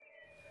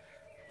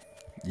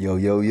Yo,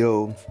 yo,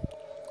 yo,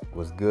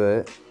 what's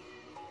good?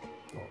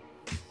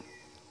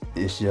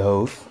 It's your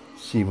host,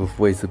 Shiva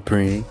Fue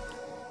Supreme,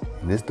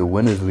 and this the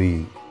Winners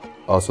League,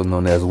 also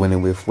known as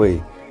Winning with Fue,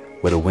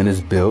 where the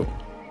winners built,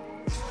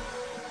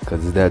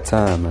 because it's that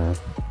time, man.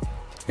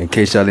 In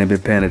case y'all ain't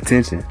been paying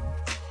attention,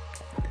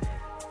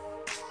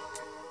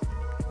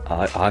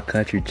 our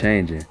country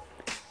changing,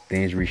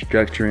 things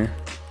restructuring,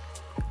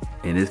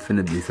 and it's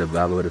finna be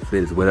survival of the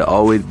fittest. Well, it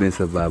always been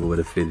survival of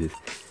the fittest.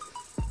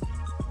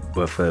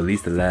 But for at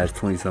least the last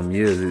 20 some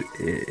years,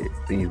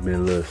 things been a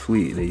little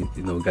sweet. They,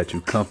 got you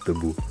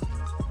comfortable.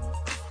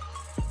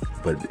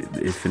 But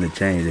it's finna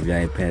change if y'all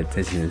ain't paying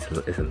attention.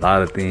 It's a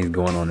lot of things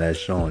going on that's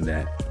showing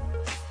that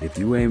if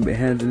you ain't been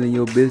handling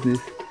your business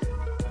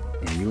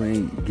and you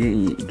ain't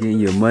getting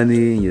your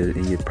money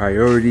and your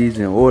priorities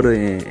in order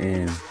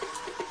and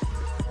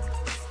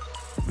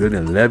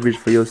building leverage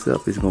for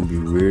yourself, it's gonna be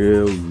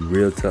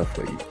real tough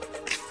for you.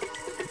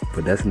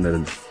 But that's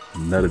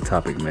another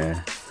topic,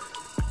 man.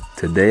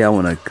 Today I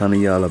wanna come to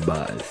y'all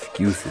about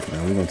excuses,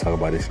 man. We're gonna talk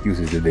about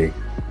excuses today.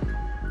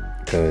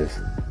 Cause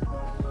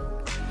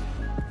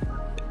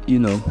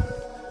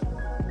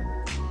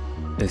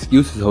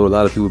excuses hold a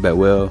lot of people back.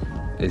 Well,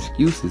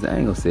 excuses, I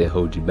ain't gonna say it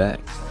hold you back.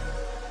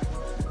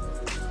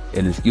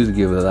 And excuses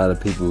give a lot of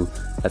people,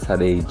 that's how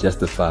they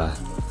justify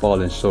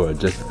falling short,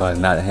 justify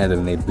not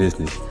handling their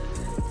business,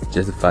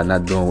 justify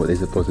not doing what they're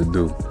supposed to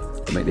do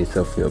to make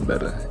themselves feel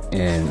better.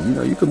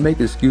 And you can make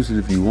excuses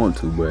if you want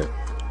to, but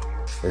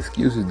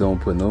excuses don't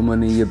put no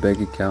money in your bank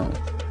account.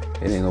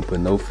 It ain't gonna put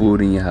no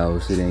food in your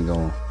house. It ain't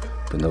gonna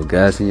put no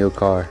gas in your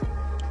car.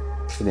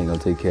 It ain't gonna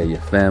take care of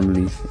your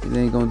family. It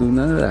ain't gonna do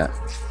none of that.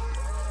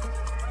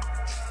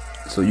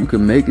 So you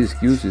can make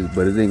excuses,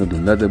 but it ain't gonna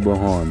do nothing but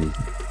harm you.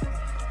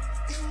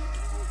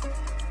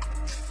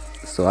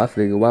 So I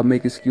figure, why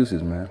make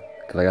excuses, man?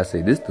 Cause like I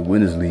say, this the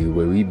winners league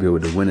where we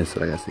build the winners. So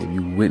like I say, if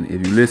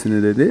you listen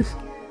to this,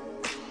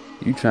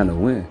 you trying to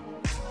win.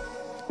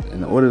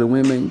 In order to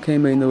win, man, you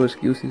can't make no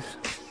excuses.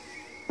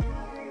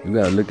 You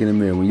gotta look in the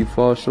mirror. When you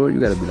fall short, you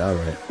gotta be like,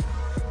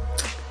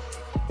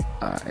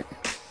 alright.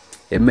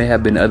 It may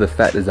have been other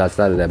factors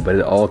outside of that, but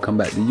it all come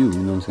back to you. You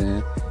know what I'm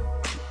saying?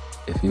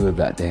 If you were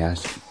like, damn,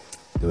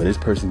 this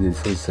person did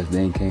such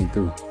thing came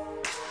through.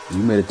 You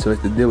made a choice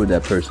to deal with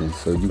that person,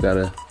 so you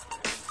gotta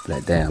be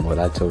like, damn, well,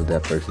 I chose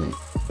that person.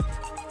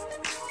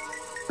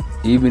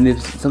 Even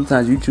if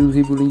sometimes you choose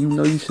people and you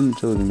know you shouldn't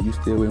have chosen them, you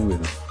still went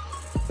with them.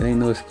 There ain't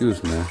no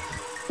excuse, man.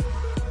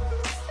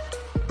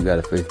 You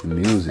gotta face the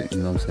music. You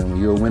know what I'm saying? When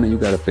you're a winner, you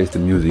gotta face the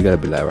music. You gotta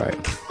be like, right,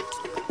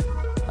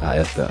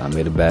 I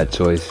made a bad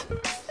choice.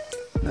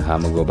 Now how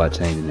I'm gonna go about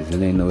changing this?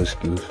 It ain't no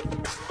excuse.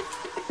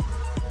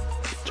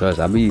 Trust,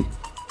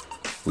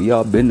 we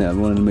all been there.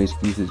 One of them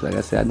excuses. Like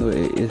I said, I know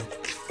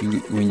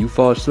when you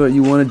fall short,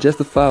 you want to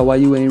justify why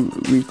you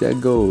ain't reached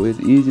that goal. It's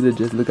easy to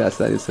just look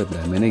outside yourself.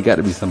 Like, man, it got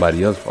to be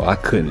somebody else's fault.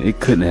 It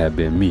couldn't have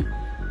been me.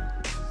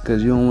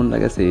 Cause you don't want,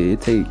 like I said,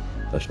 it take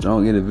a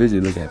strong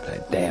individual to look at it,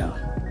 like, damn,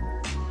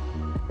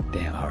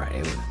 all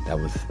right, that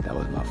was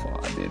my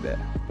fault. I did that.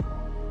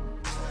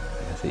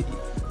 Like I said,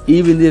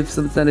 even if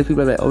sometimes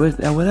people are like, oh,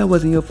 well, that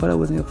wasn't your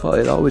fault.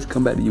 It always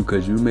come back to you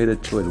because you made a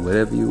choice,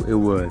 whatever it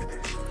was.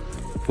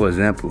 For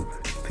example,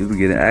 people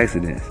get in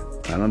accidents.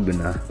 I done been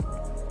there.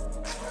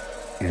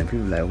 And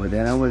people like, well,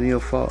 that wasn't your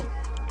fault.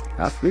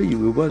 I feel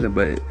you, it wasn't,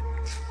 but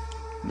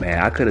man,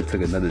 I could have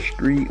took another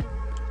street.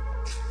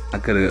 I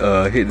could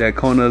have hit that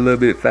corner a little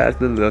bit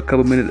faster, a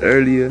couple minutes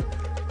earlier.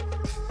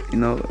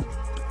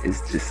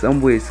 It's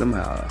some way,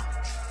 somehow,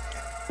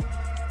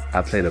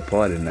 I played a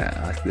part in that.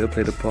 I still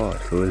played a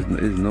part. So it's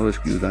no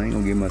excuse. I ain't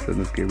gonna give myself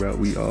no skate route.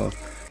 We all,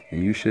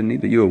 and you shouldn't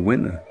either. You're a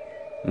winner.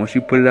 Once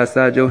you put it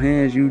outside your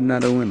hands, you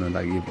not a winner.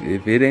 Like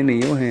if it ain't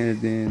in your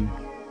hands, then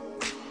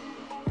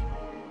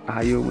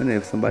how you a winner?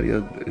 If somebody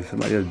else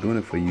doing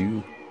it for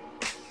you,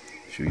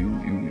 sure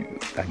you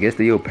I guess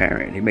they're your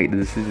parent. They make the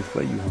decisions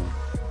for you, huh?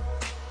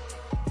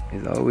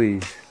 It's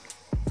always,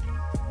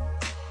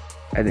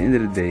 at the end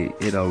of the day,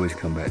 it always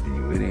come back to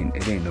you. It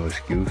ain't no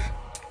excuse.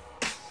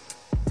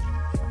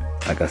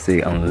 Like I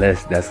say,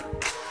 unless that's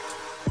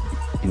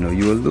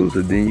you a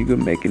loser, then you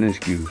can make an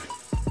excuse.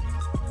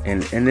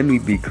 And let me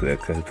be clear,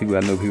 because I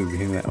know people be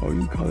hearing like, oh,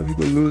 you calling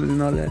people losers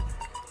and all that.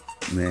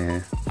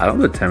 Man, I don't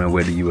determine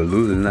whether you a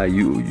loser or not.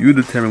 You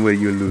determine whether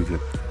you're a loser.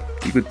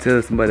 You could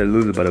tell somebody a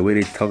loser by the way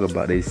they talk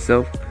about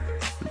themselves,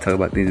 talk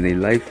about things in their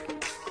life,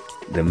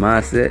 their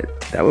mindset.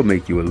 That would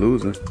make you a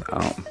loser.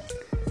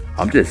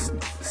 I'm just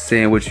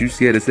saying what you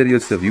scared to say to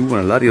yourself. You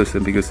want to lie to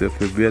yourself, make yourself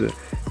feel better,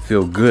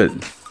 feel good.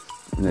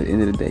 And at the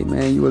end of the day,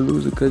 man, you a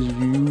loser because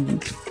you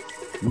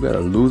got a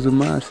loser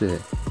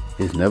mindset.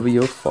 It's never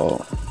your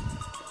fault.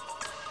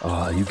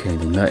 Oh, you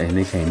can't do nothing.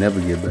 They can't never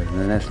get better.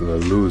 Man, that's a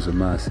loser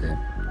mindset.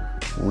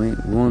 We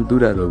won't do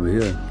that over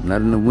here.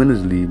 Not in the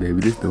winners league,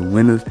 baby. This the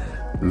winners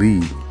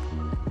league.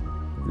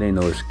 There ain't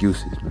no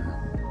excuses, man.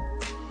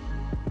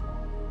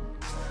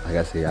 Like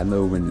I say, I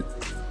know when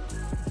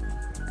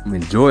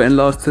Jordan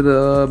lost to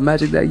the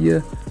Magic that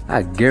year,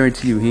 I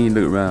guarantee you he ain't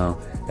looked around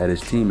at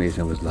his teammates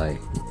and was like,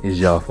 it's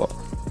y'all fault.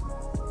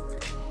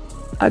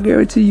 I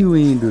guarantee you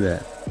he ain't do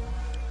that.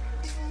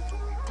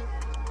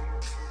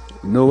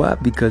 You know why?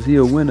 Because he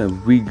a winner,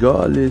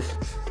 regardless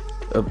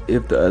of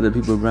if the other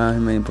people around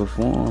him ain't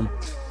perform.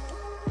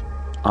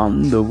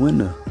 I'm the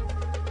winner.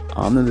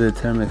 I'm the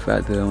determining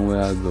factor on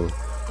where I go.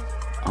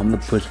 I'm the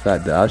push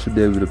factor. I should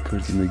be able to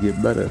push them to get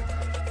better.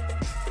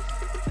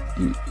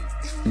 You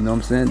know what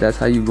I'm saying? That's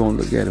how you gonna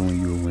look at it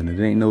when you a winner.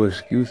 There ain't no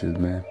excuses,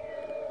 man.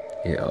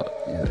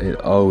 It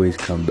always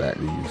come back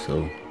to you.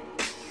 So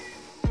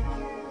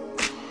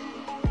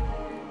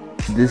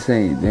they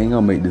ain't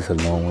gonna make this a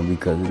long one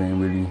because it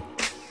ain't really.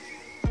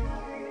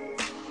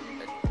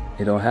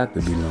 It don't have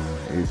to be long.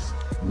 It's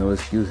no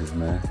excuses,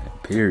 man.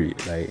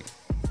 Period. Like,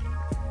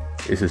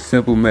 it's a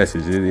simple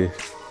message. It is.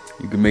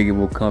 You can make it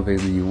more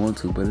complex than you want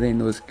to, but it ain't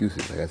no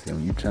excuses. Like I said,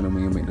 when you trying to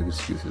win, you make no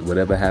excuses.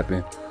 Whatever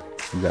happened,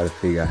 you gotta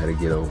figure out how to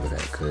get over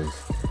that, cause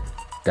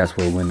that's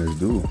what winners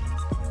do.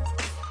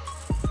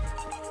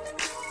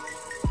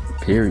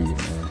 Period,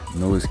 man.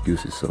 No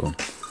excuses. So,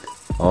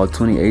 all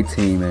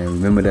 2018, man.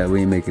 Remember that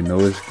we ain't making no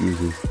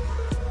excuses.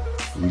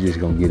 We just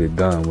gonna get it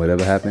done.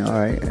 Whatever happened, all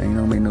right. Ain't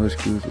gonna make no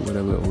excuses.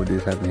 Whatever, what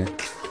this happened,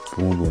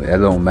 boom, boom. That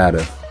don't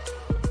matter.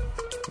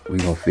 We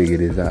gonna figure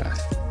this out.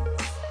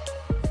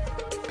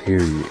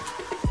 Period.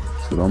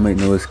 So don't make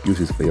no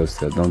excuses for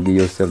yourself. Don't give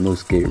yourself no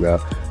escape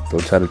route.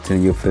 Don't try to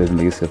tend your feelings,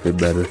 make yourself feel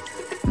better.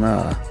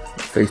 Nah.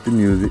 Face the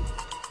music.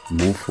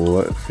 Move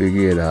forward.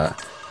 Figure it out.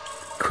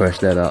 Crush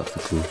that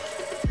obstacle.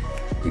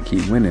 And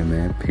keep winning,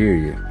 man.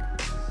 Period.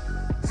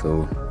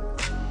 So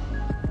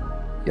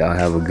y'all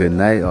have a good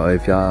night. Or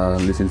if y'all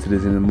listen to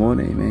this in the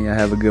morning, man, y'all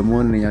have a good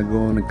morning and y'all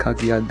go on and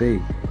conquer your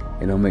day.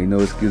 And don't make no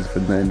excuses for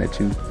nothing that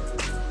you...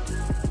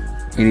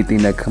 Anything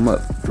that come up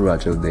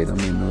throughout your day, don't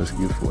make no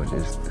excuse for it.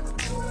 Just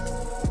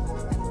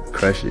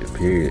crush it,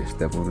 period.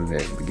 Step on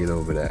that, get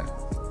over that.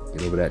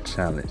 Get over that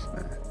challenge,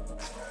 man.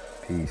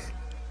 Peace.